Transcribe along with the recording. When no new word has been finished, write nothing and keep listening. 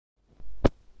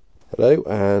Hello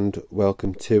and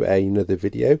welcome to another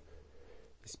video.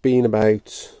 It's been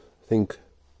about, I think,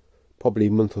 probably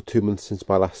a month or 2 months since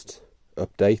my last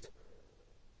update,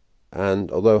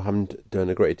 and although I haven't done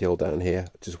a great deal down here,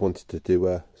 I just wanted to do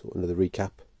a sort of another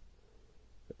recap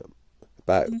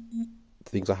about the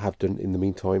things I have done in the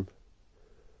meantime.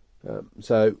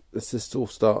 So let's just all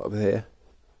start over here.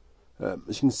 As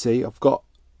you can see, I've got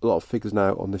a lot of figures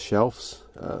now on the shelves.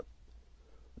 I've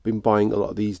been buying a lot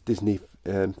of these Disney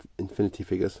Infinity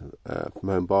figures from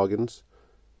Home Bargains.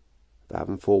 They have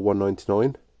them for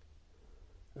 $1.99.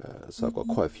 So I've got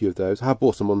quite a few of those. I have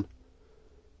bought some on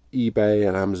eBay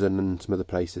and Amazon and some other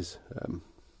places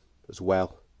as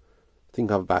well. I think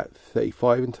I have about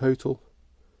 35 in total,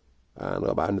 and I've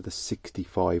got about another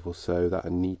 65 or so that I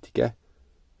need to get.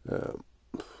 I'm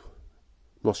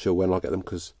not sure when I'll get them,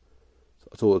 because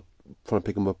I thought I'd try and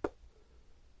pick them up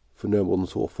for no more than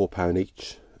sort of £4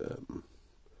 each,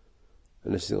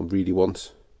 unless I really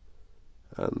want.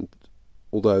 And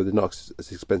although they're not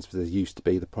as expensive as they used to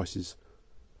be, the prices,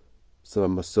 some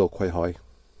of them are still quite high.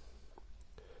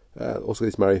 Also,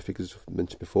 these Mario figures I've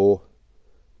mentioned before.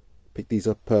 Picked these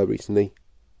up recently,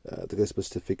 the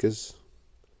Ghostbuster figures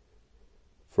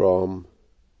from,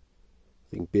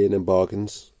 I think, B&M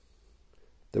Bargains.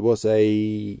 There was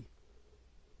a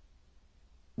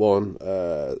one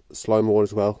slime one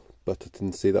as well, but I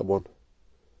didn't see that one.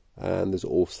 And there's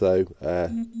also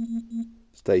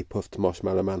Stay Puft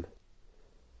Marshmallow Man,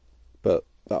 but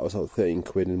that was like 13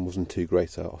 quid and wasn't too great,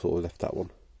 so I sort of left that one.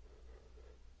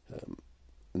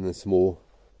 And there's some more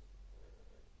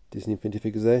Disney Infinity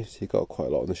figures there, so you've got quite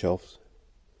a lot on the shelves.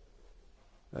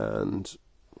 And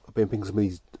I've been picking some of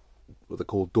these, what they're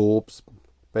called, daubs,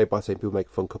 made by the same people who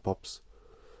make Funko Pops.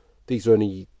 These are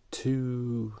only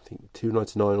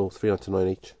 $2.99 or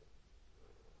 $3.99 each.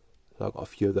 So I've got a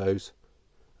few of those.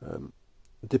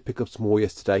 I did pick up some more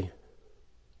yesterday.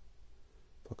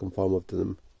 If I can find one of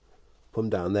them, put them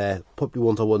down there. Probably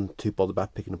ones I wasn't too bothered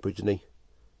about picking up originally.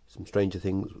 Some Stranger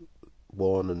Things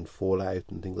 1 and Fallout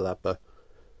and things like that, but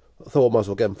I thought I might as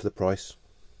well get them for the price.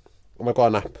 And I've got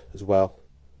an app as well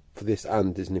for this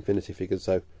and Disney Infinity figures,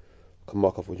 so I can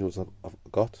mark off which ones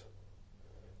I've got.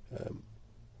 So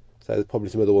there's probably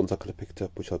some other ones I could have picked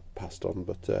up which I passed on,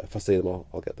 but if I see them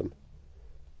I'll get them.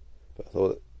 But I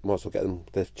thought I might as well get them,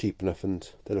 they're cheap enough and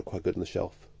they look quite good on the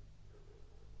shelf.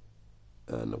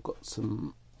 And I've got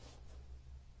some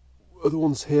other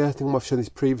ones here. I think I might have shown these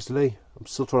previously. I'm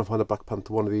still trying to find a Black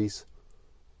Panther one of these,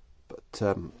 but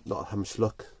not had much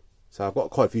luck. So I've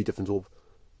got quite a few different sort of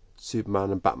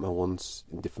Superman and Batman ones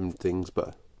in different things,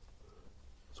 but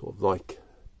sort of like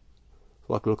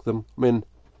the look of them. I mean,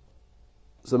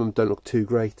 some of them don't look too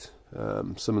great.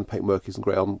 Some of the paintwork isn't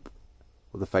great on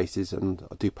the faces, and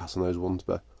I do pass on those ones,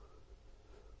 but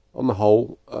on the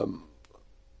whole,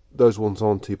 those ones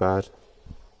aren't too bad.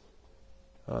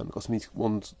 And I've got some of these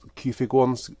ones, Q-Fig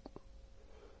ones.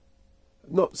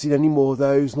 Not seen any more of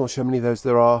those, not sure how many of those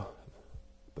there are,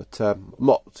 but I'm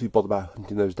not too bothered about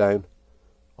hunting those down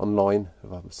online.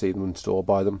 If I see them in store, I'll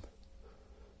buy them.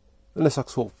 Unless I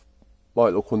sort of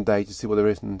might look one day to see what there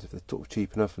is, and if they're sort of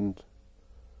cheap enough, and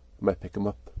I may pick them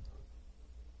up.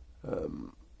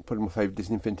 Probably my favourite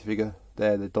Disney Infinity figure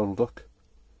there, the Donald Duck.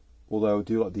 Although I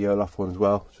do like the Olaf one as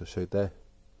well, which I showed there.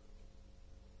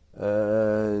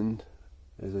 And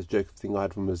there's a joke thing I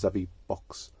had from a Zabi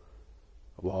box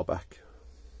a while back,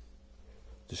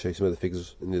 to show you some of the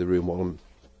figures in the other room while I'm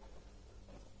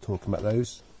talking about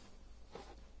those.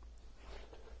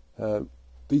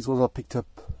 These ones I picked up,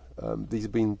 these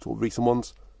have been sort of recent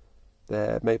ones.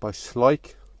 They're made by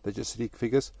Schleich, they're just sleek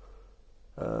figures.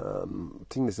 I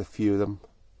think there's a few of them.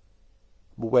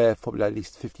 I'm aware of probably at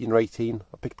least 15 or 18.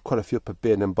 I picked quite a few up at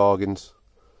B&M Bargains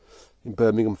in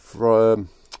Birmingham for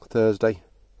Thursday. I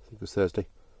think it was Thursday.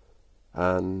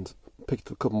 And picked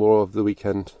up a couple more over the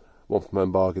weekend. One from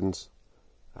Home Bargains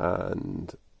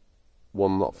and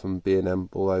one not from B&M,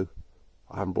 although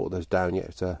I haven't brought those down yet.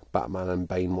 It's a Batman and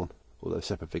Bane one, although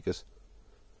separate figures.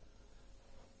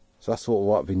 So that's sort of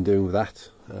what I've been doing with that.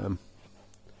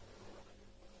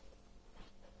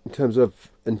 In terms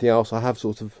of anything else, I have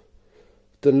sort of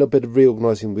done a little bit of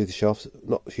reorganising with the shelves,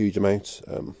 not huge amounts.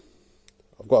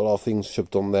 I've got a lot of things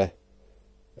shoved on there,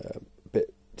 a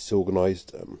bit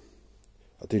disorganised.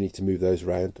 I do need to move those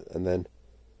around and then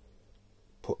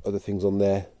put other things on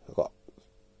there. I've got,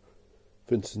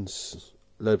 for instance,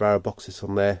 a load of arrow boxes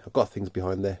on there. I've got things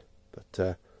behind there, but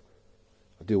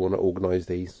I do want to organise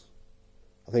these.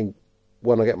 I think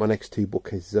when I get my next 2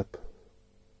 bookcases up,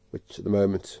 which at the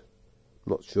moment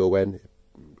I'm not sure when,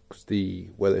 because the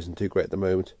weather isn't too great at the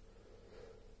moment,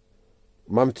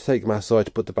 I'm having to take them outside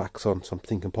to put the backs on, so I'm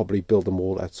thinking probably build them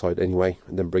all outside anyway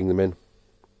and then bring them in.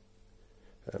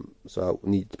 So I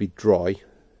need to be dry,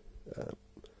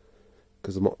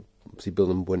 because I'm not obviously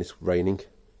building them when it's raining,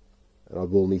 and I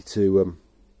will need to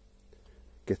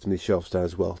get some of these shelves down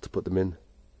as well to put them in,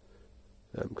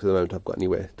 because at the moment I've got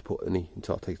anywhere to put any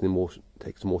until I take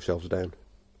some more shelves down.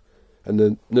 And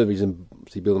another reason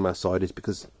to build them outside is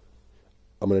because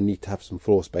I'm going to need to have some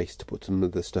floor space to put some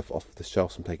of the stuff off the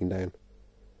shelves I'm taking down,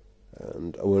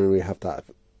 and I won't really have that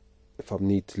if I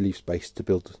need to leave space to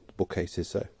build the bookcases,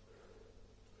 so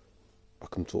I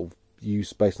can sort of use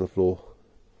space on the floor.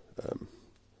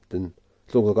 Then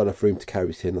as long as I've got enough room to carry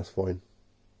it in, that's fine.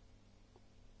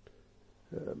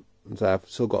 So I've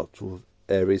still got sort of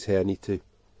areas here I need to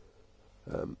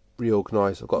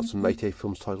reorganise. I've got some 88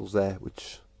 Films titles there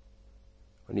which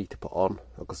I need to put on.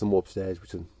 I've got some more upstairs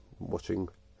which I'm watching,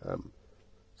 so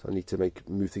I need to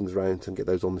move things around and get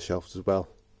those on the shelves as well.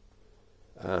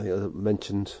 I think I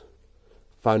mentioned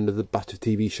found the batch of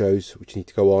TV shows which need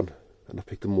to go on, and I've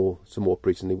picked some more up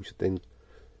recently which then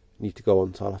need to go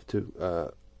on, so I'll have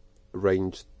to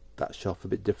arrange that shelf a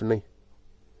bit differently.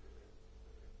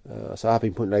 So I've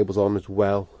been putting labels on as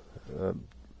well,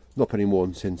 not putting more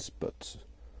on since, but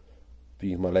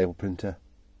using my label printer.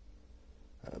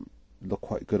 Look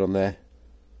quite good on there,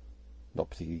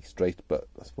 not particularly straight, but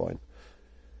that's fine.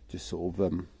 Just sort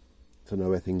of to know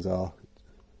where things are.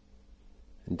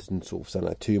 It doesn't sort of stand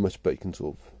out too much, but you can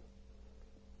sort of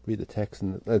read the text,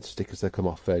 and the stickers, they come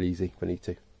off fairly easy if I need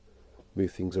to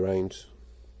move things around.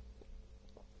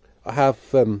 I have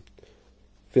filled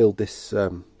this,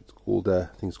 it's called, I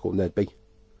think it's called Nedby.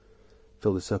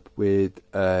 Fill this up with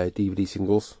DVD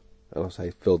singles, and I'll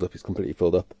say filled up, it's completely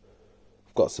filled up.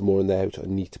 I've got some more in there which I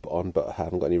need to put on, but I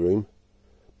haven't got any room.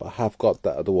 But I have got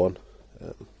that other one,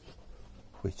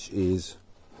 which is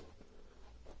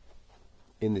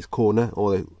in this corner,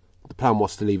 or the plan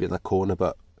was to leave it in that corner,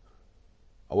 but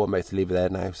I won't make to leave it there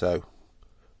now, so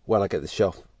when I get the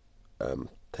shelf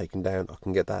taken down, I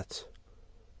can get that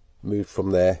moved from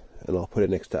there, and I'll put it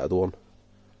next to that other one.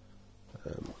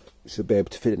 Should be able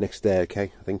to fit it next there,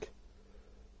 okay, I think,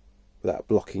 without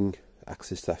blocking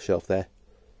access to that shelf there.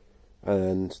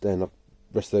 And then the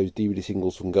rest of those DVD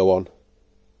singles can go on,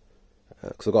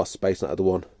 because I've got space on that other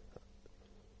one,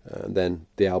 and then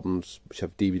the albums which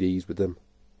have DVDs with them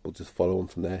will just follow on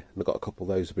from there, and I've got a couple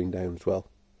of those to bring down as well,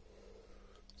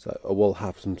 so I will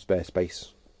have some spare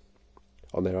space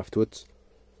on there afterwards.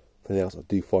 Anything else I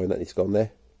do find that needs to go on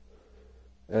there.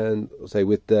 And I'll say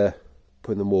with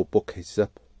putting the more bookcases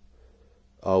up,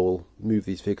 I will move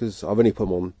these figures. I've only put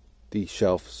them on these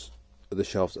shelves, at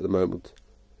the moment,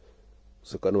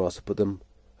 so I've got nowhere else to put them.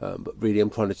 But really,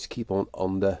 I'm trying to just keep on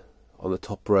the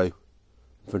top row in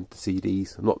front of the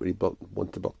CDs. I'm not really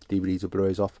wanting to block the DVDs or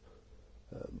Blu-rays off,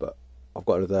 but I've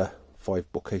got another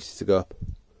 5 bookcases to go up.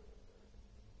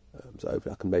 So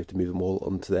hopefully I can maybe move them all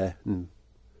onto there, and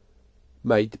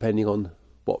may, depending on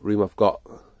what room I've got,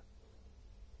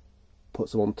 put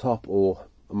some on top, or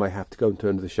I may have to go into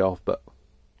under the shelf. But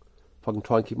if I can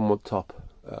try and keep them on top,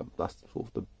 that's sort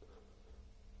of the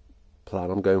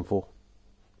plan I'm going for.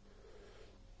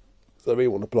 So I really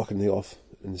want to block anything off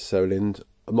in the sole end.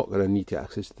 I'm not going to need to get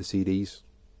access to the CDs.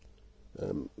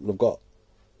 I've got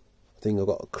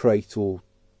a crate or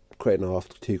crate and a half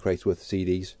to 2 crates worth of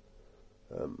CDs.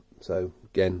 So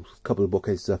again, a couple of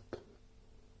bookcases up.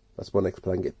 That's my next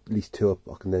plan. Get at least 2 up.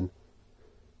 I can then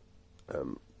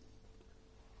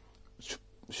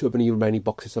shove any remaining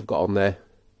boxes I've got on there.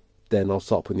 Then I'll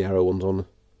start putting the Arrow ones on.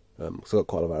 Because I've got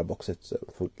quite a lot of Arrow box sets, so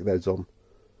I'll get those on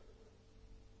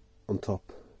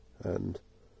top. And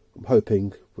I'm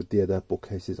hoping with the other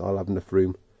bookcases I'll have enough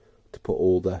room to put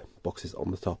all the boxes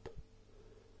on the top.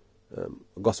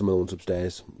 I've got some other ones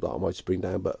upstairs that I might just bring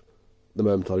down, but at the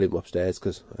moment I'll leave them upstairs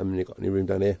because I haven't really got any room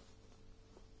down here.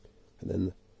 And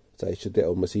then so I should get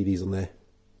all my CDs on there,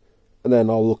 and then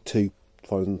I'll look to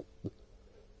find, I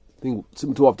think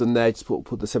similar to what I've done there, just put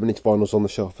the 7-inch vinyls on the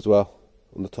shelf as well,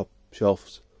 on the top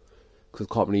shelves, because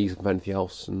I can't really use them for anything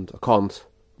else, and I can't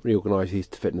reorganise these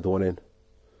to fit another one in.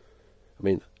 I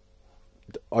mean,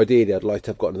 ideally I'd like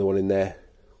to have got another one in there,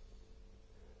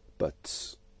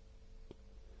 but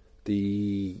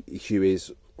the issue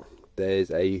is there's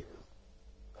I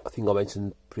think I mentioned in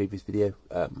the previous video,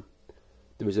 there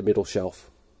is a middle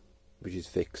shelf which is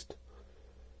fixed,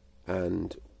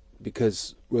 and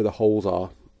because where the holes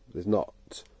are, there's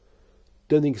not,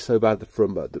 don't think it's so bad at the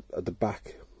front, but at the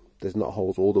back there's not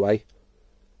holes all the way.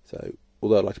 So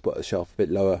although I'd like to put the shelf a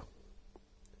bit lower,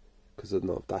 because of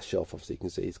that shelf, obviously you can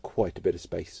see it's quite a bit of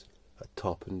space at the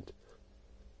top, and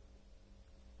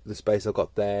the space I've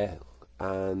got there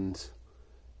and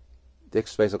the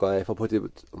extra space I got there, if I put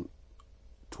it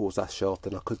towards that shelf,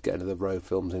 then I could get another row of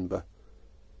films in. But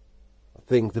I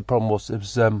think the problem was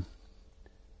it's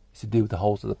to do with the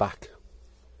holes at the back.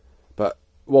 But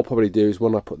what I'll probably do is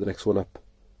when I put the next one up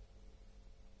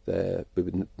there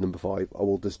with number 5, I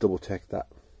will just double check that.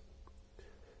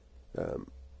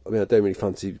 I mean, I don't really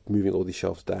fancy moving all these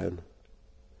shelves down,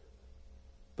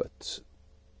 but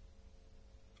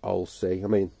I'll see. I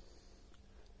mean,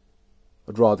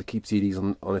 I'd rather keep CDs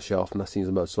on a shelf, and that seems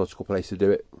the most logical place to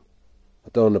do it. I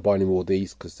don't want to buy any more of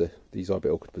these because these are a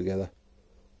bit awkward to put together,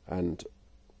 and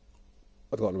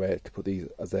I've got nowhere to put these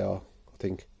as they are. I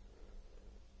think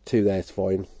 2 there is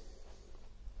fine.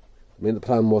 I mean, the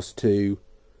plan was to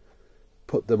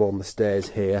put them on the stairs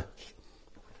here,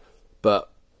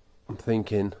 but I'm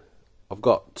thinking I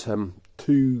bought 2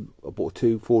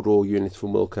 4-drawer units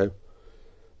from Wilco.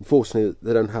 Unfortunately,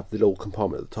 they don't have the little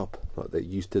compartment at the top like they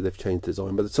used to. They've changed the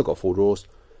design, but they've still got 4 drawers.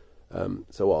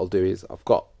 So what I'll do is I've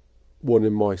got one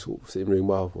in my sort of sitting room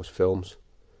where I watch films.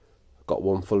 I've got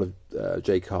one full of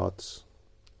J cards,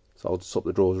 so I'll just swap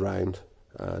the drawers around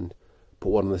and put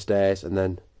one on the stairs, and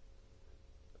then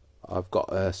I've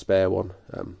got a spare one,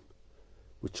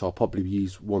 which I'll probably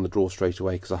use one of the drawers straight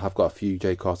away because I have got a few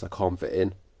J cards I can't fit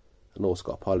in, and also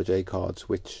got a pile of J cards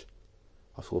which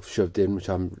I've sort of shoved in, which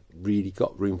I haven't really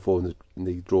got room for in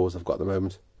the drawers I've got at the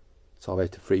moment. So I've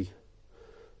had to free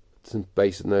some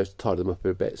space in those to tidy them up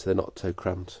a bit so they're not so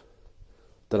cramped.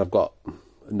 Then I've got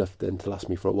enough then to last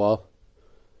me for a while.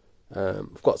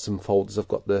 I've got some folders. I've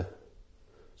got the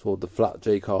sort of the flat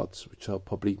J cards, which I'll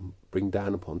probably bring down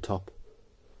and put on top.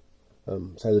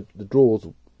 So the drawers,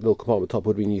 little compartment top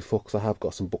would be useful because I have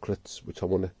got some booklets which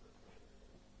I've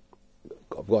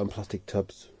got in plastic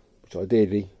tubs, which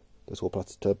ideally, those all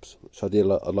plastic tubs, which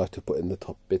ideally I'd like to put in the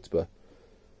top bits, but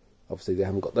obviously they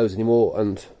haven't got those anymore,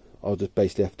 and I'll just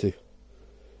basically have to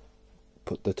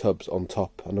put the tubs on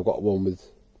top. And I've got one with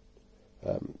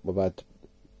I've had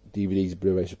DVDs,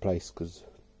 Blu-rays replaced because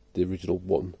the original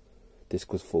one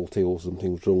disc was faulty or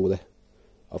something was wrong with it.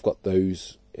 I've got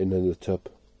those in another tub,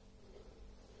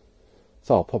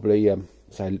 so I'll probably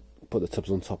say put the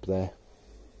tubs on top there.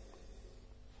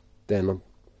 Then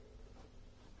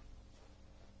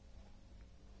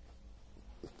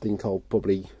I think I'll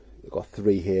probably, I've got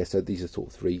 3 here, so these are sort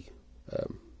of 3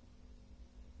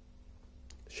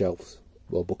 shelves,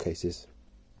 well, bookcases.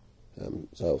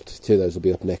 So 2 of those will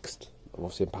be up next. I've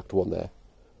obviously unpacked one there,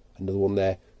 another one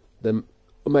there. Then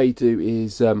what I may do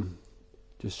is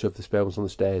just shove the spare ones on the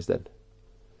stairs then,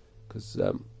 because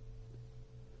I've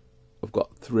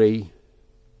got 3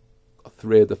 of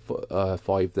the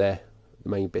 5 there, the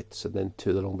main bits, and then 2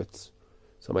 of the long bits.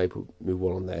 So I may move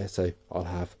one on there, so I'll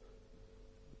have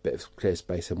a bit of clear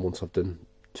space. And once I've done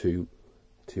two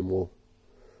more,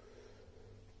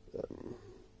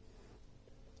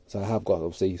 so I have got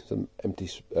obviously some empty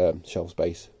shelf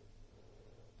space.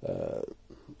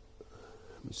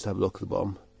 Just have a look at the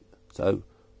bottom. So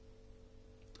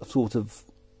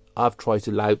I've tried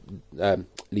to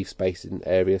leave space in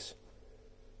areas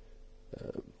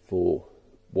for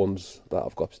ones that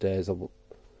I've got upstairs. I will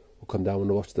come down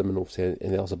and watch them, and obviously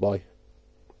anything else I buy,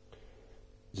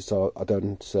 just so I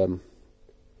don't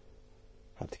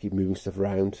have to keep moving stuff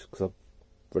around because I've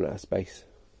run out of space.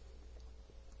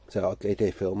 So I'll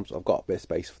get films. I've got a bit of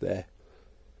space for there,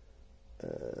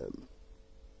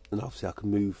 and obviously I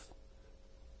can move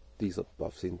these up.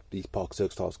 Obviously these Park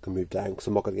Circus tiles can move down because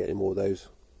I'm not going to get any more of those.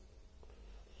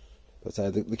 But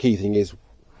so the key thing is,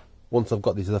 once I've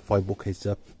got these other 5 bookcases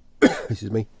up,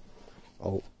 excuse me,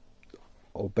 I'll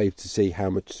be able to see how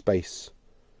much space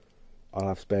I'll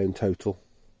have spare in total.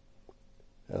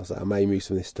 And I may move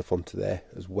some of this stuff onto there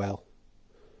as well.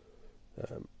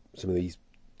 Some of these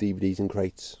DVDs and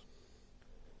crates,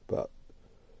 but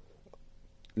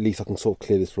at least I can sort of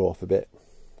clear this floor off a bit,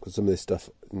 because some of this stuff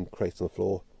in crates on the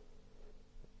floor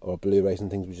are Blu-rays and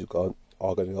things which are going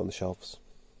to go on the shelves.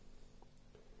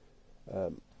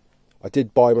 I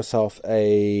did buy myself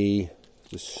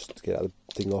just to get out of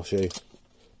the thing, I'll show you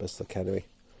best I can anyway.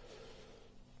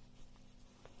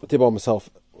 I did buy myself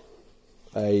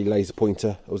a laser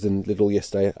pointer. I was in Lidl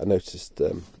yesterday. I noticed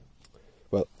a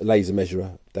laser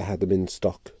measurer. They had them in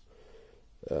stock,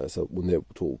 so when they were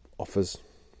all offers,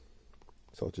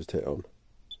 so I'll just turn it on.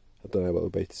 I don't know what we'll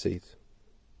be able to see it.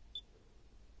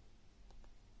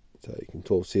 So you can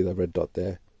sort of see the red dot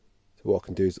there. So what I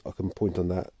can do is I can point on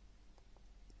that,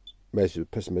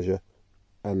 press measure,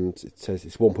 and it says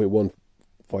it's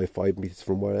 1.155 meters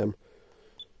from where I am.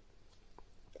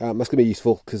 That's going to be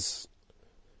useful because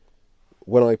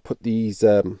when I put these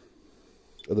other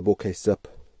bookcases up,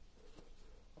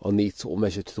 I'll need to sort of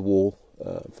measure to the wall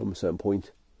from a certain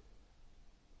point,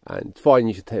 and it's fine,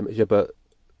 you should take a measure, but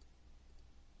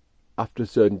after a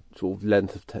certain sort of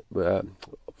length of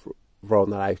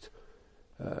rolling that out,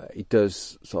 it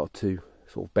does sort of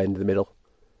bend in the middle.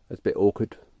 It's a bit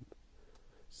awkward.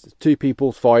 So 2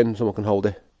 people's fine, someone can hold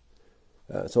it.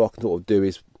 So what I can sort of do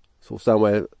is sort of stand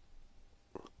where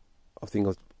I think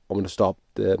I'm going to stop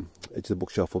the edge of the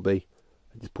bookshelf will be,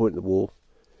 and just point at the wall,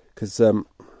 because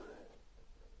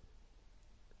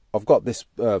I've got this.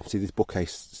 See, this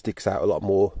bookcase sticks out a lot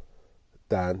more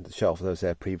than the shelf that was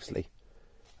there previously,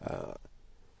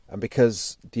 and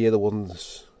because the other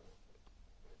one's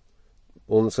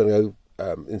going to go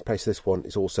in place of this one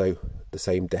is also the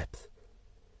same depth,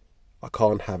 I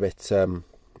can't have it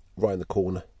right in the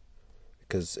corner,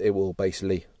 because it will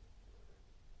basically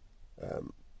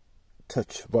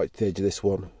touch right to the edge of this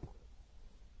one,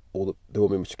 or there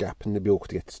won't be much gap and it'll be awkward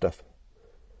to get to stuff.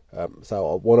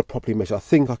 So I want to properly measure. I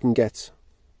think I can get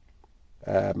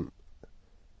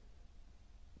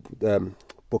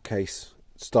bookcase,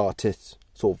 start it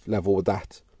sort of level with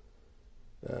that,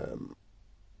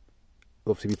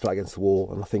 obviously be flat against the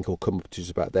wall, and I think I'll come up to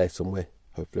just about there somewhere,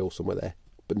 hopefully, or somewhere there,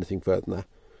 but nothing further than that.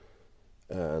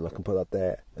 And I can put that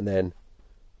there, and then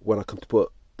when I come to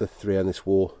put the 3 on this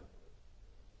wall,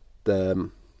 it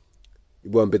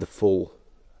won't be the full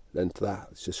length of that,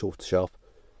 it's just short the shelf.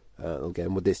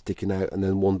 Again, with this sticking out and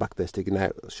then one back there sticking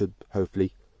out, I should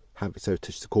hopefully have it so it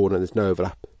touches the corner and there's no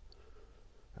overlap,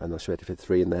 and I should be able to fit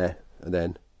 3 in there, and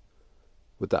then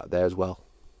with that there as well.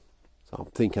 So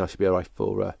I'm thinking I should be alright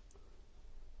for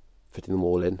fitting them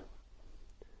all in.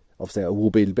 Obviously there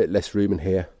will be a bit less room in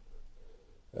here,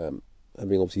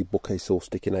 having obviously bookcase all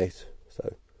sticking out,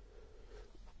 so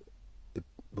it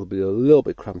will be a little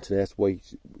bit cramped in there. That's why,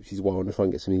 which is why I want to try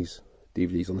and get some of these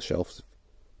DVDs on the shelves,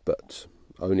 but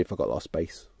only if I've got a lot of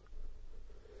space.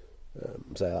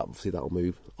 So obviously that'll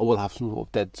move. I will have some sort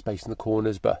of dead space in the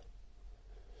corners, but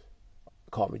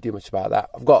I can't really do much about that.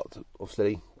 I've got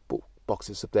obviously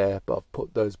boxes up there, but I've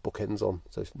put those bookends on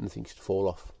so nothing should fall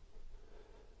off.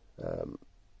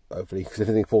 Hopefully, because if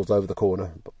anything falls over the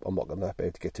corner, I'm not going to be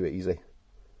able to get to it easily.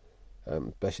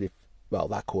 Especially if, well,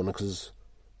 that corner, because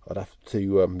I'd have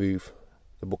to move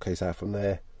the bookcase out from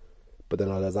there, but then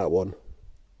I'd have that one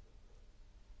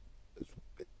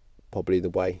probably in the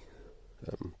way.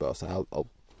 But I'll say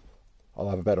I'll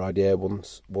have a better idea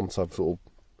once I've sort of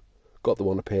got the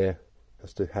one up here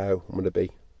as to how I'm going to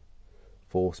be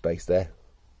for space there.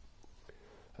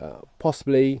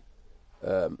 Possibly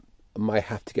I might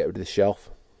have to get rid of the shelf.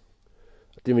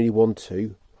 I didn't really want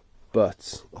to,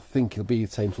 but I think it'll be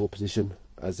the same sort of position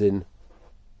as in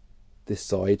this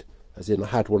side, as in I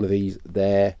had one of these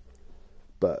there,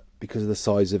 but because of the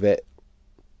size of it,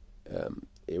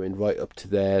 it went right up to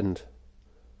there and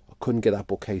I couldn't get that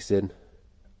bookcase in,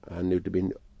 and it would have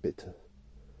been a bit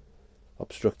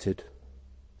obstructed,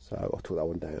 so I took that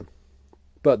one down.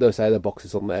 But those other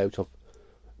boxes on there which I'm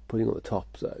putting on the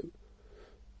top, so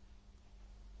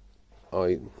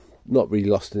I'm not really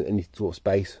lost in any sort of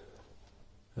space,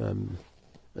 and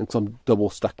because I'm double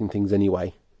stacking things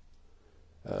anyway,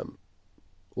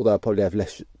 although I probably have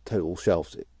less total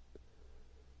shelves,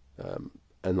 and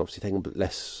obviously taking a bit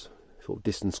less sort of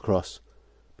distance across,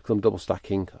 because I'm double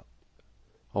stacking,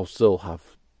 I'll still have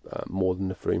more than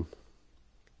enough room.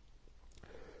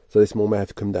 So this one may have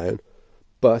to come down,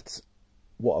 but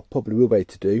what I probably will be able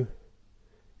to do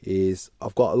is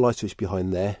I've got a light switch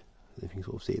behind there, if you can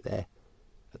sort of see it there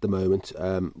at the moment,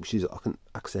 which is I can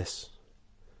access.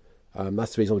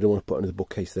 That's the reason I didn't want to put another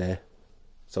bookcase there,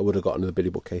 so I would have got another Billy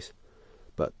bookcase,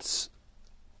 but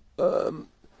I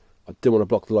didn't want to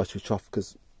block the light switch off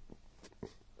because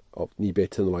I need to be able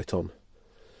to turn the light on.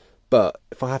 But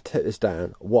if I have to take this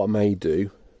down, what I may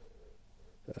do,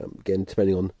 again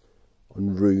depending on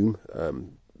room,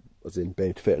 as in being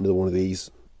able to fit another one of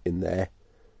these in there,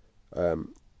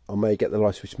 I may get the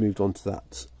light switch moved onto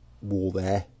that wall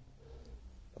there.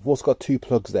 I've also got 2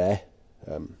 plugs there.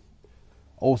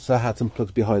 Also had some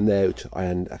plugs behind there which I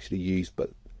hadn't actually used, but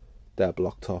they're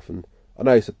blocked off, and I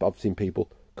know I've seen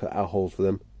people cut out holes for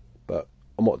them, but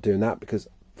I'm not doing that because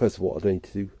first of all I don't need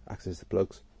to access the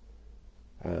plugs.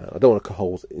 I don't want to cut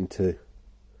holes into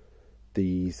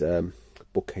these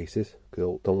bookcases because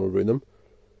I don't want to ruin them,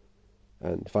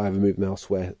 and if I ever move them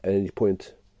elsewhere at any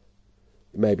point,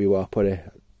 it may be where I put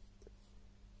it,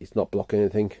 it's not blocking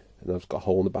anything and I've just got a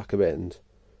hole in the back of it, and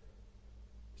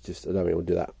it's just, I don't really want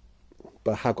to do that.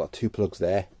 But I have got 2 plugs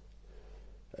there,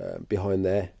 behind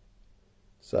there,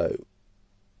 so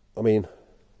I mean,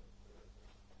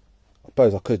 I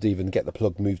suppose I could even get the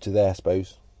plug moved to there, I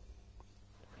suppose.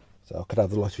 So I could have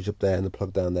the light switch up there and the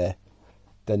plug down there.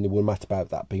 Then it wouldn't matter about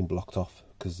that being blocked off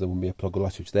because there wouldn't be a plug or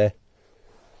light switch there.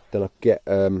 then I get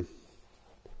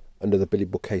another Billy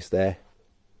bookcase there,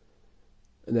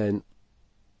 and then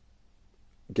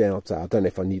again I don't know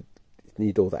if I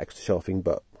need all that extra shelving,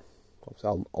 but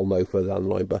I'll know further down the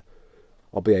line. But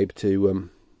I'll be able to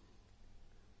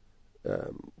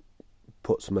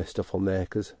put some of this stuff on there,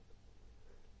 because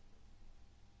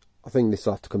I think this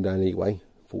will have to come down anyway,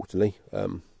 fortunately.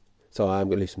 So I am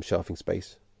going to leave some shelving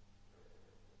space.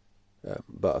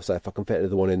 But I say if I can fit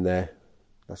another one in there,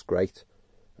 that's great.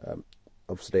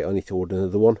 Obviously I need to order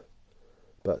another one,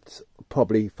 but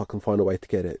probably if I can find a way to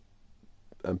get it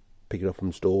and pick it up from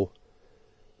the store,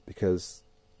 because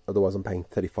otherwise I'm paying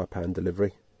 £35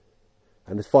 delivery.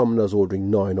 And it's fine when I was ordering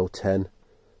 9 or 10,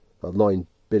 well, 9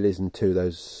 Billies and 2 of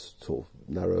those sort of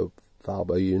narrow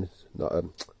Falbo units. Not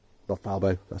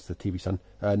Falbo, that's the TV stand,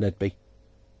 Nedby.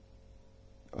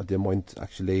 I didn't mind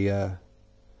actually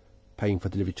paying for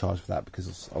delivery charge for that,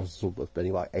 because I was sort of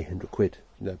spending like 800 quid,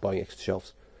 you know, buying extra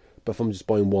shelves. But if I'm just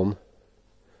buying one,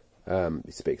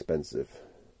 it's a bit expensive.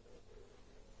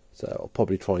 So I'll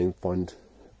probably try and find,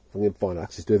 if I can find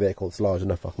access to a vehicle that's large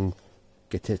enough, I can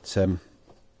get it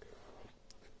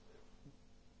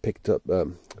picked up,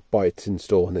 buy it in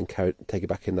store, and then take it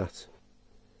back in that.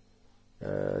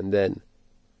 And then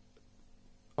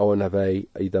I want to have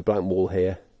either a blank wall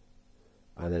here,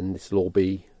 and then this will all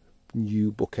be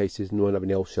new bookcases, and I won't have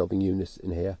any old shelving units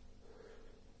in here,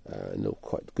 and they're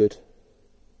quite good.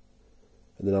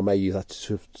 And then I may use that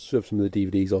to shove some of the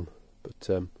DVDs on.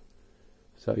 But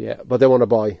so yeah, but I don't want to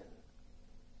buy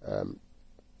an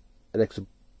extra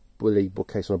Billy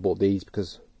bookcase when I bought these,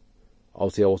 because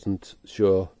obviously I wasn't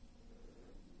sure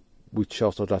which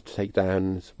shelves I'd have to take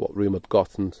down, what room I'd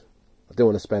got, and I didn't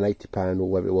want to spend £80 or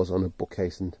whatever it was on a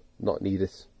bookcase and not need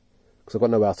it, because I've got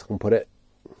nowhere else I can put it.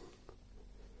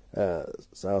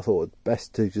 So I thought it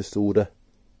best to just order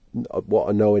what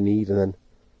I know I need, and then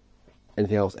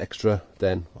anything else extra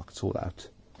then I can sort out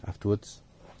afterwards.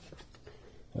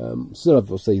 Still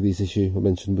have obviously this issue I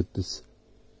mentioned with this,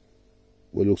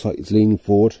 where it looks like it's leaning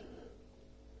forward.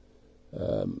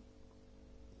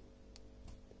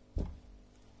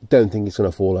 Don't think it's going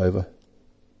to fall over,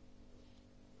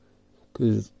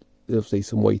 because there's obviously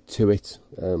some weight to it.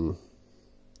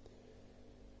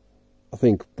 I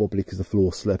think probably because the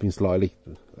floor's sloping slightly,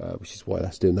 which is why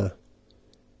that's doing that.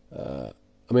 I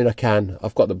mean,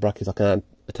 I've got the brackets, I can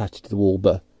attach it to the wall,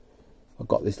 but I've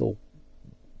got this little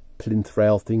plinth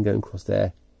rail thing going across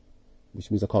there,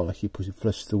 which means I can't actually push it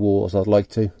flush to the wall as I'd like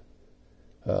to.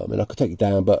 I mean, I could take it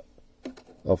down, but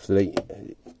obviously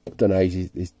I don't know how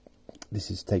this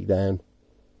is take down,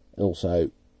 and also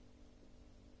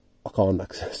I can't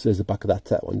access the back of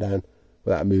that one down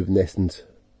without moving this, and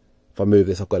if I move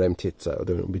this I've got to empty it, so I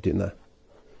don't want to be doing that.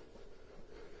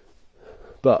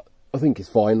 But I think it's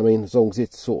fine. I mean, as long as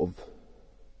it's sort of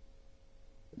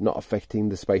not affecting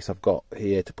the space I've got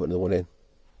here to put another one in.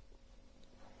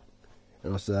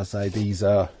 And as I say, these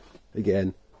are,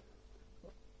 again,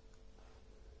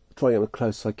 trying to get as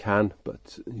close as I can,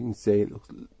 but you can see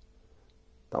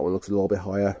that one looks a little bit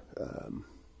higher, and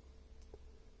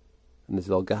there's a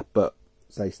little gap, but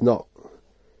say it's not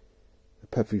a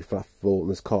perfectly flat floor, and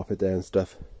there's carpet there and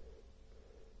stuff.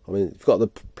 I mean, you've got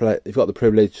the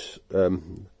privilege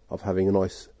of having a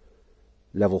nice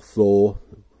level floor,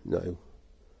 you know,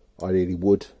 ideally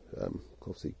wood,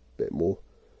 obviously a bit more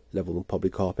level than probably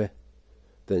carpet.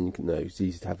 Then you can know it's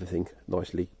easy to have everything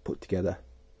nicely put together,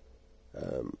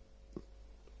 and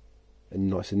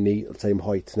nice and neat, same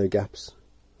height, no gaps.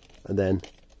 And then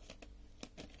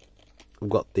I've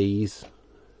got these,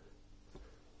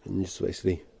 and just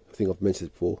basically, I think I've mentioned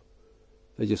it before,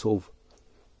 they just sort of,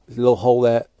 there's a little hole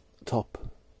there at the top.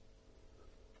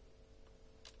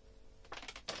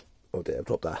 Oh dear, I've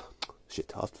dropped that.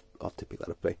 Shit, I'll have to pick that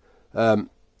up today.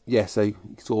 Yeah, so you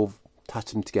can sort of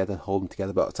attach them together, hold them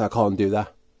together, but I can't do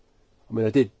that. I mean, I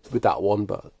did with that one,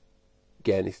 but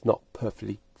again, it's not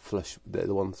perfectly flush with the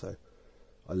other one, so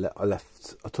I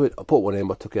put one in,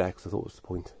 but I took it out because I thought it was the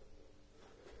point.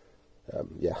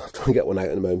 Yeah, I'll try and get one out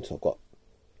in a moment. So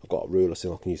I've got a ruler,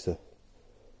 so I can use to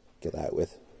get that out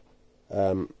with.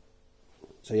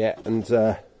 So yeah, and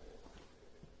as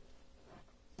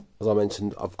I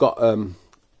mentioned, I've got so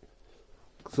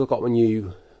I've got my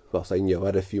new, well, I say new, I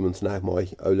had a few months now, my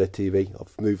OLED TV.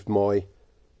 I've moved my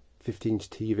 50-inch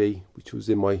TV, which was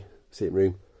in my sitting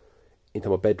room, into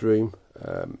my bedroom.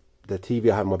 The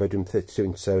TV I have in my bedroom,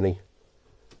 32-inch Sony,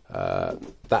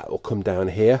 that will come down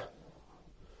here.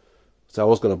 So I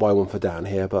was going to buy one for down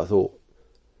here, but I thought,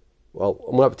 well,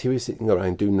 I'm going to have a TV sitting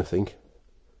around doing nothing,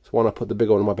 so why not put the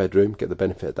bigger one in my bedroom, get the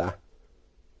benefit of that,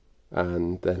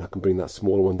 and then I can bring that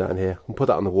smaller one down here and put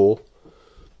that on the wall.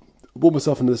 bought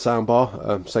myself into the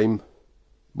soundbar, same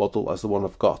model as the one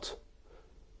I've got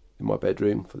in my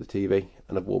bedroom for the TV,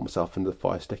 and I've bought myself into the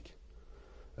Fire Stick.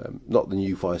 Not the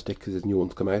new Fire Stick, because there's a new one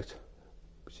to come out,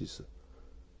 which is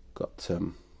got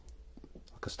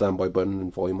like a standby button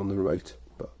and volume on the remote,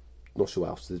 but not sure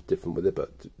what else is different with it,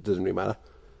 but it doesn't really matter.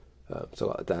 So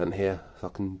I got it down here, so I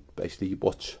can basically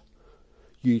watch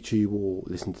YouTube or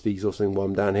listen to these or something while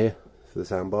I'm down here for the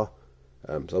soundbar.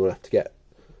 So I'm going to have to get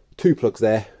 2 plugs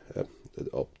there,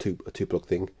 or a 2-plug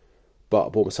thing, but I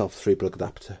bought myself a 3-plug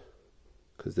adapter,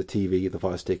 because the TV, the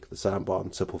Fire Stick, the soundbar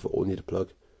and subwoofer all need a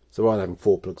plug. So rather than having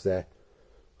 4 plugs there,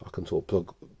 I can sort of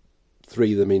plug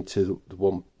 3 of them into the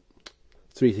one,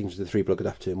 3 things with the 3-plug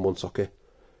adapter in one socket,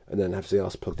 and then have everything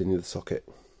else plugged into the socket.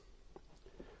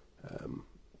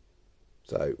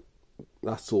 So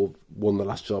that's sort of one of the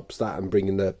last jobs, that and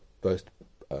bringing the first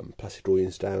plastic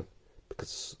drawings down,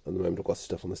 because at the moment I've got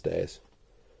stuff on the stairs.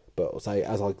 But I'll say,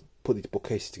 as I put these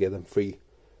bookcases together and free,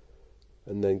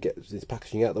 and then get this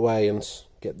packaging out of the way and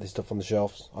get this stuff on the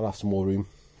shelves, I'll have some more room.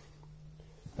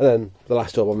 And then the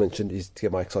last job I mentioned is to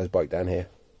get my exercise bike down here,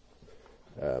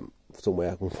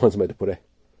 somewhere I can find somewhere to put it.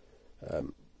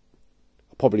 I'll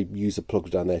probably use the plugs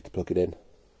down there to plug it in.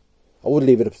 I would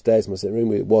leave it upstairs in my sitting room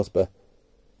where it was, but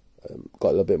got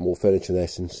a little bit more furniture there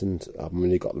since, and I haven't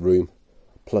really got the room.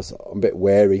 Plus I'm a bit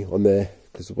wary on there,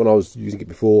 because when I was using it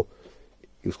before,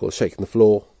 it was called shaking the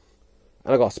floor,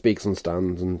 and I got speakers on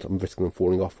stands, and I'm risking them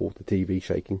falling off or the TV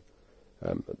shaking.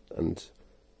 And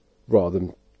rather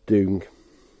than doing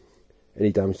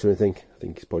any damage to anything, I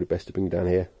think it's probably best to bring it down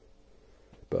here.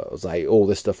 But as I say, all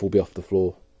this stuff will be off the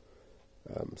floor,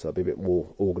 so I'll be a bit more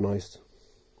organised.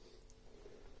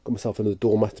 Got myself another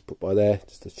doormat to put by there,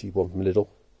 just a cheap one from Lidl.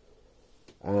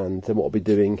 And then what I'll be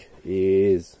doing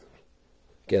is,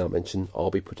 again I mentioned,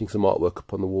 I'll be putting some artwork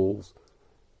up on the walls.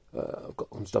 I've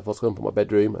got some stuff I was going to put in my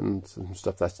bedroom, and some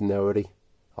stuff that's in there already.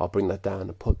 I'll bring that down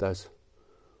and put those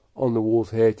on the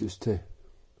walls here, just to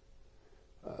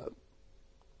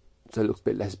so it looks a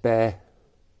bit less bare.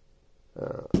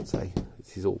 I'd say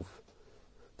this is all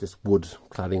just wood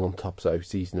cladding on top, so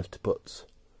it's easy enough to put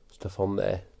stuff on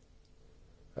there.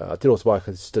 I did also buy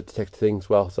a stud detector thing as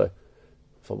well, so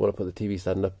if I want to put the TV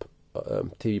stand up,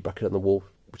 TV bracket on the wall,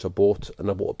 which I bought, and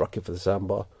I bought a bracket for the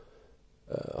soundbar,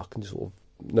 I can just sort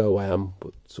of know where I am,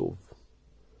 but sort of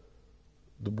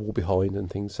the wall behind and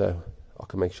things, so I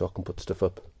can make sure I can put stuff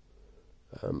up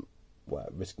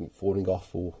without risking it falling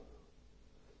off or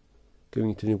going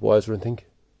into new wires or anything.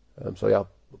 So yeah, I'll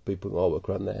be putting artwork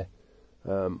around there.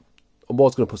 I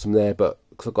was going to put some there, but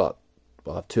because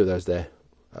I have 2 of those there,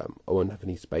 I won't have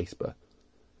any space, but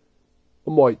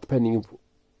I might, depending on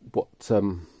what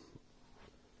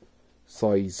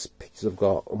size pictures I've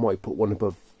got, I might put one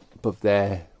above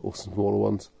there, or some smaller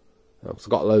ones. So I've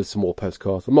got loads of more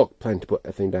postcards. I'm not planning to put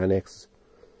everything down there, because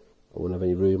I won't have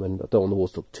any room, and I don't want the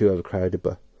walls to look too overcrowded,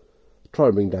 but I'll try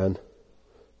and bring down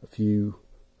a few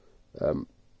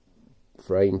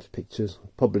frames, pictures,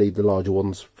 probably the larger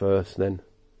ones first, then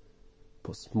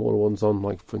put smaller ones on,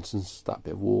 like for instance that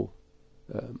bit of wall,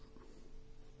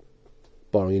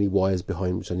 barring any wires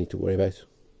behind which I need to worry about.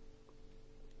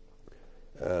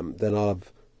 Then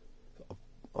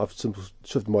I've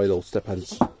shoved my little step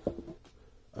pads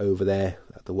over there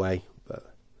at the way,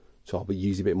 but so I'll be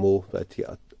using a bit more to get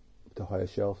up to higher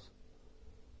shelves.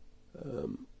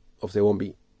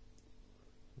 Obviously,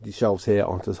 the shelves here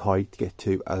aren't as high to get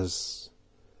to as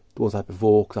the ones I had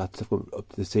before, because I had stuff going up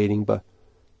to the ceiling, but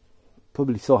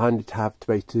probably still handy to have to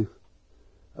be able to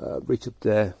reach up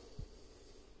there,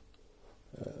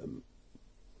 and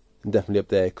definitely up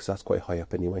there, because that's quite high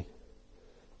up anyway.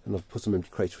 And I've put some empty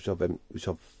crates which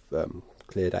I've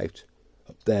cleared out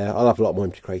up there. I'll have a lot more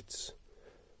empty crates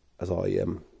as I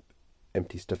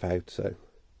empty stuff out, so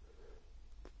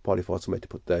probably find somewhere to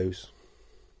put those.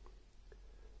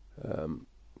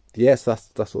 Yes,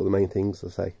 that's all the main things I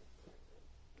say.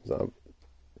 So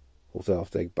also have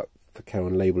to take back for care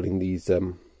on labelling these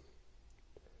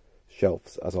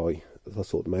shelves as I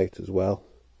sort them out as well.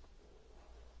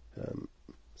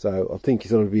 So I think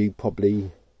it's going to be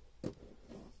probably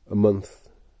a month,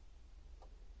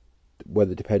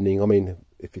 weather depending. I mean,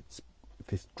 if it's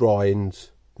dry and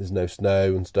there's no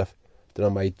snow and stuff, then I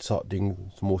may start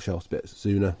doing some more shelves a bit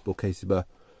sooner, bookcases, but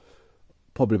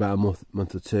probably about a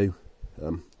month or two.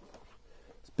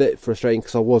 It's a bit frustrating,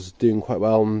 because I was doing quite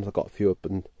well and I got a few up,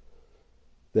 and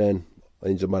then I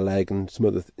injured my leg and some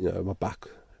other, my back,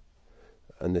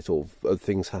 and the sort of other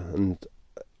things, and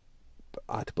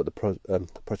I had to put the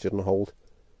project on hold.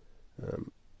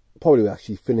 Probably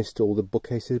actually finished all the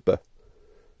bookcases, but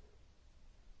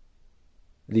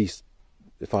at least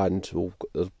if I hadn't,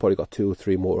 I've probably got 2 or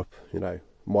 3 more up. You know,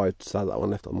 might still have that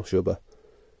one left, I'm not sure, but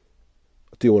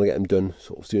I do want to get them done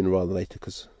sort of sooner rather than later,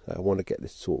 because I want to get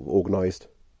this sort of organised,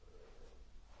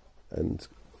 and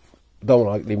I don't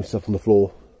want to leave stuff on the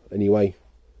floor anyway,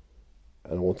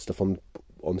 and I want stuff on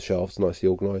the shelves nicely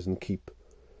organised and keep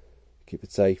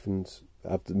it safe, and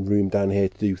have the room down here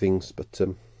to do things. But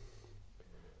so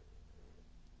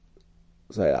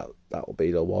that will be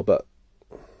a little while, but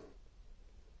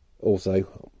also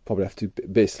I'll probably have to be a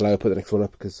bit slower put the next one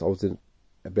up, because I was in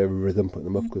a bit of a rhythm putting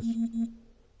them up, because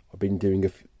I've been doing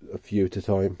a few at a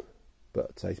time,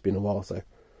 but it's been a while, so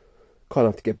kind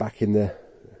of have to get back in the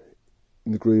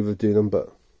groove of doing them,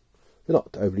 but they're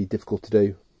not overly difficult to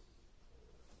do.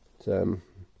 And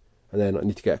then I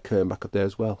need to get a curtain back up there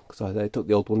as well, because I took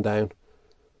the old one down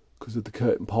because of the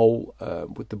curtain pole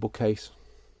with the bookcase.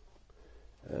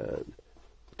 You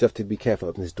have to be careful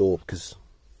opening this door, because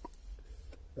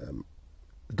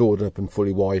the door had opened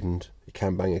fully wide and it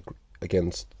can bang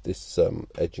against this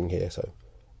edging here, so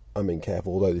I'm being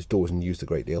careful, although this door isn't used a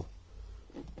great deal,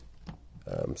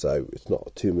 so it's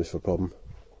not too much of a problem.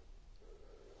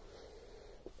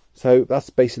 So that's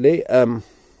basically it. I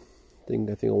think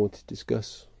I wanted to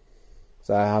discuss.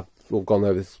 So I have sort of gone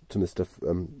over some of this stuff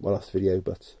my last video,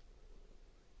 but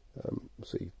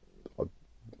see, I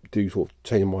do sort of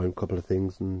change my mind on a couple of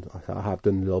things, and I have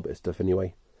done a little bit of stuff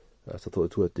anyway. So I thought it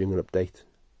was worth doing an update.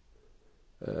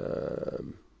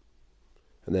 And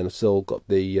then I've still got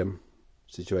the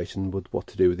situation with what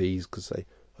to do with these, because I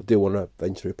do want to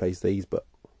eventually replace these, but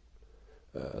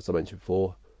as I mentioned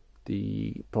before,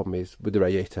 the problem is with the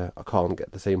radiator, I can't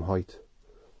get the same height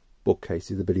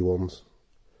bookcases, the bigger ones,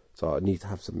 so I need to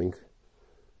have something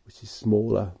which is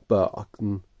smaller, but I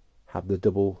can have the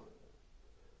double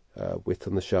width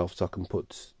on the shelf, so I can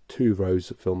put 2 rows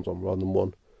of films on rather than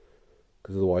 1,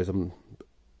 because otherwise I'm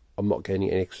not gaining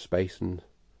any extra space and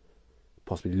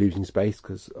possibly losing space,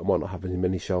 because I might not have as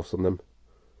many shelves on them,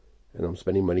 and I'm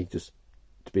spending money just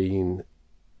to be in,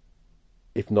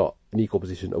 if not an equal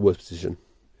position, a worse position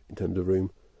in terms of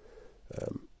room.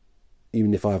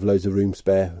 Even if I have loads of room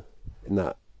spare in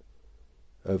that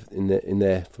in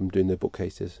there from doing the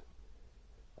bookcases,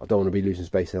 I don't want to be losing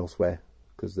space elsewhere,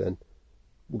 because then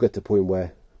we'll get to a point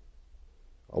where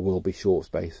I will be short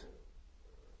space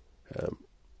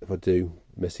if I do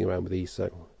messing around with these. So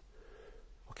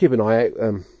I'll keep an eye out.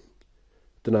 Don't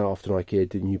know, often IKEA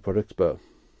do new products, but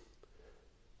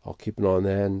I'll keep an eye on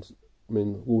there. And I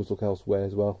mean, always look elsewhere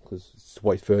as well, because it's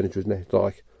white furniture, isn't it? It's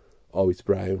like, oh, it's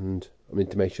brown, and I mean,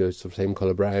 to make sure it's the same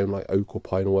colour brown, like oak or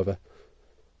pine or whatever,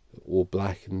 or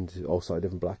black, and also a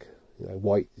different black. You know,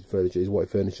 white furniture is white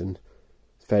furniture, and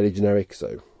it's fairly generic,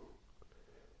 so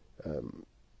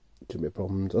shouldn't be a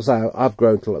problem. Also, I've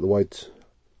grown to like the white.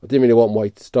 I didn't really want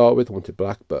white to start with, I wanted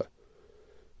black, but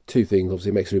 2 things: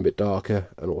 obviously it makes it a bit darker,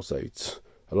 and also it's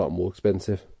a lot more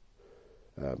expensive.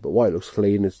 But white looks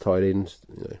clean, it's tied in.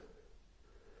 You know,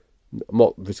 I'm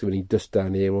not risking any dust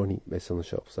down here or any mess on the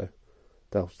shelf, so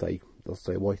they'll stay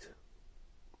white.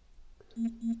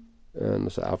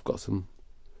 And so I've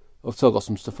still got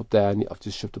some stuff up there. I've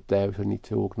just shoved up there which I need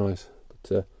to organise.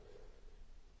 But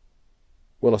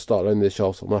when I start loading the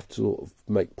shelves, I'm gonna have to sort of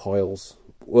make piles,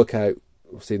 work out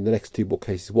obviously the next 2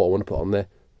 bookcases what I want to put on there,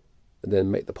 and then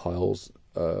make the piles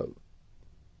on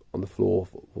the floor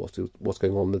for what's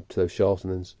going on to those shelves,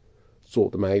 and then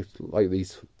sort them out like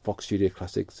these Fox Studio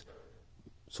Classics.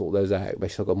 Sort those out,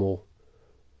 make sure I've got more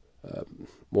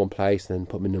one place, and then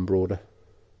put them in number order.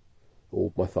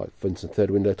 Or my, for instance, 3rd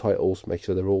window titles, make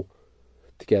sure they're all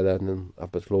together, and then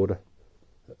alphabetical order.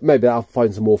 Maybe I'll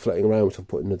find some more floating around which I'll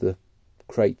put into the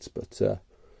crates, but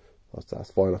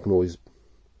that's fine. I can always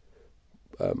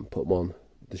put them on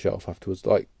the shelf afterwards.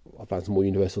 Like, I found some more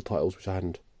Universal titles which I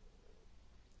hadn't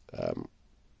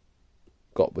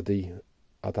got with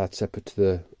I'd had separate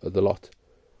to the lot.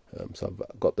 So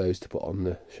I've got those to put on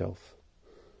the shelf.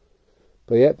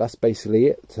 But yeah, that's basically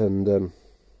it. And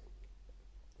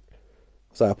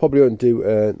so I probably won't do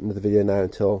another video now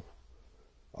until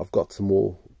I've got some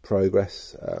more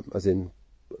progress, as in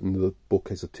another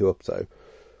bookcase or 2 up. So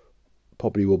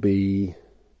probably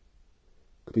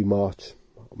could be March.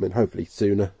 I mean, hopefully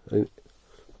sooner.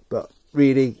 But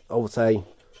really, I would say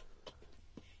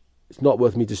it's not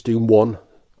worth me just doing 1.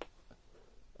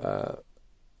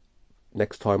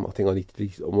 Next time, I think I need to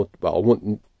do. I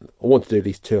want to do at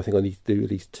least 2. I think I need to do at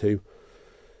least 2.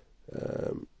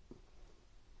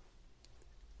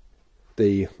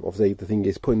 Obviously the thing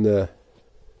is putting the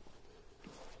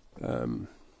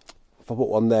if I put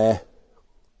one there,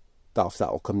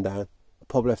 that'll come down. I'll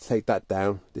probably have to take that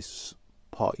down. This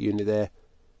part unit there,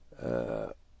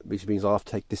 which means I'll have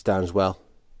to take this down as well.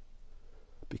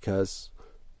 because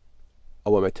I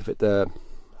want it to fit the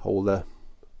whole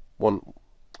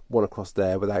one across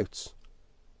there without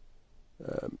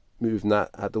moving that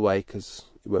out of the way, because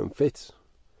it won't fit.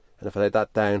 And if I lay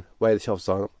that down where the shelves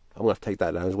are, I'm gonna have to take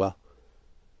that down as well.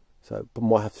 So, but I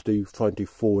might have to try and do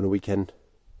 4 in a weekend,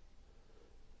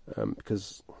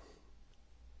 because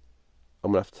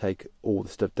I'm gonna have to take all the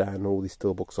stuff down, all these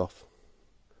steel books off,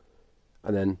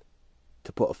 and then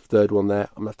to put a third one there,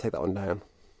 I'm gonna have to take that one down,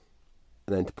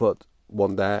 and then to put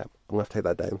one there, I'm gonna have to take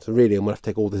that down. So really, I'm gonna have to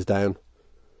take all this down,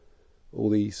 all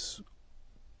these.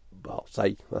 Well,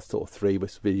 say that's sort of 3, but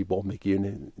it's really one big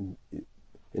unit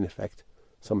in effect.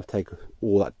 So I'm gonna take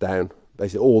all that down,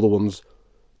 basically all the ones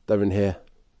that are in here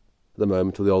at the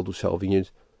moment, all the old shelving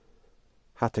units.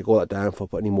 Had to take all that down before I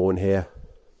put any more in here.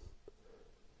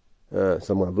 So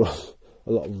I'm gonna have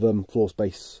a lot of floor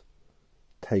space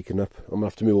taken up. I'm gonna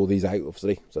have to move all these out,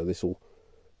 obviously. So this will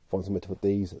find somewhere to put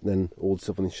these, and then all the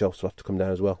stuff on the shelves will have to come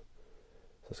down as well.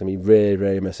 So it's gonna be very,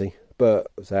 very messy.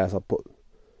 But so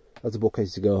as the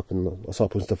bookcases go up and I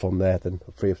start putting stuff on there, then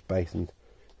I'll free up space and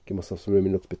give myself some room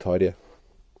and it looks a bit tidier.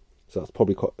 So that's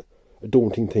probably quite a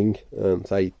daunting thing.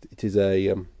 Say it is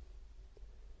a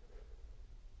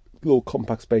little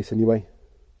compact space anyway.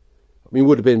 I mean, it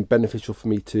would have been beneficial for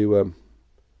me to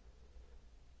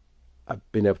have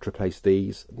been able to replace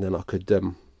these, and then I could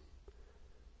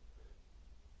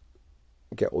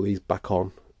get all these back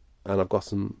on. And I've got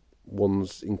some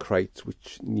ones in crates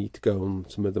which need to go on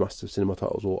some of the Master of Cinema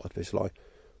titles or Artificial Eye,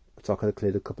 so I could have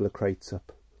cleared a couple of crates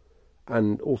up.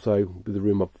 And also with the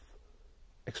room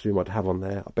extra room I'd have on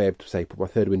there, I'd be able to say put my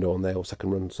third window on there or second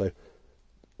run, so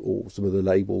all some of the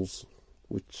labels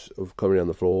which are currently on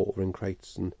the floor or in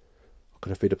crates, and I could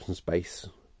have freed up some space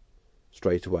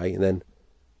straight away, and then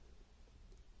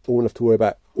I wouldn't have to worry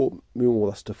about moving all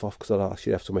that stuff off, because I'd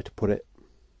actually have somewhere to put it.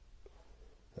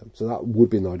 So that would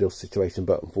be an ideal situation,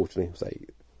 but unfortunately, say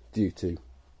due to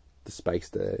the space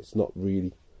there, it's not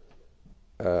really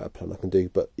a plan I can do.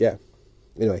 But yeah,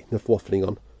 anyway, enough waffling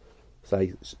on.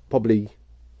 Say it's probably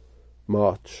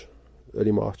March,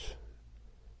 early March.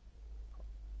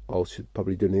 I should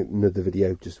probably do another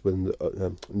video just with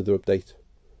another update.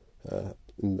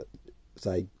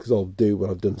 Say, because I'll do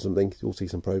when I've done something, you'll see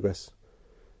some progress,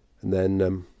 and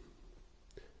then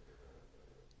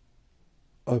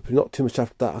hopefully not too much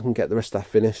after that, I can get the rest of that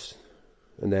finished,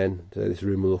 and then this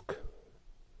room will look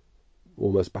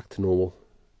almost back to normal.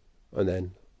 And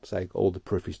then say all the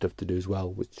periphery stuff to do as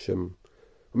well, which I mean,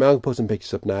 I can put some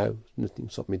pictures up now, nothing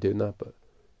stops me doing that, but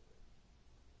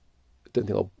I don't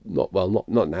think I'll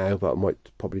not now, but I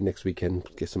might probably next weekend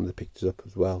get some of the pictures up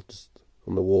as well, just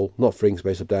on the wall. Not freeing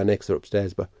space up down next or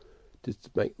upstairs, but just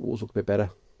to make the walls look a bit better.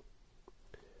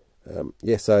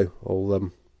 Yeah, so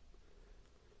I'll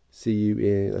see you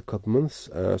in a couple of months.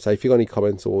 So if you've got any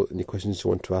comments or any questions you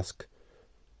want to ask,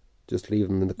 just leave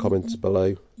them in the comments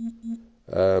below.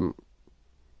 Don't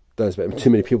expect too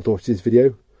many people to watch this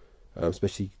video,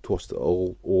 especially to watch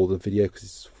all the video, because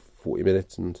it's 40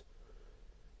 minutes, and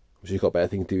I'm sure you've got better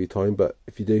things to do with your time. But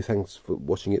if you do, thanks for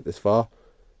watching it this far.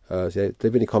 So yeah,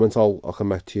 leave any comments, I'll come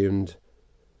back to you, and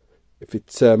if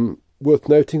it's worth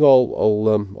noting, I'll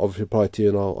obviously reply to you,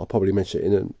 and I'll probably mention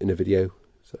it in a video.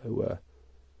 So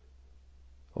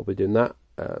I'll be doing that.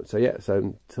 So yeah, so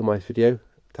until my video,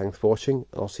 thanks for watching.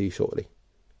 I'll see you shortly.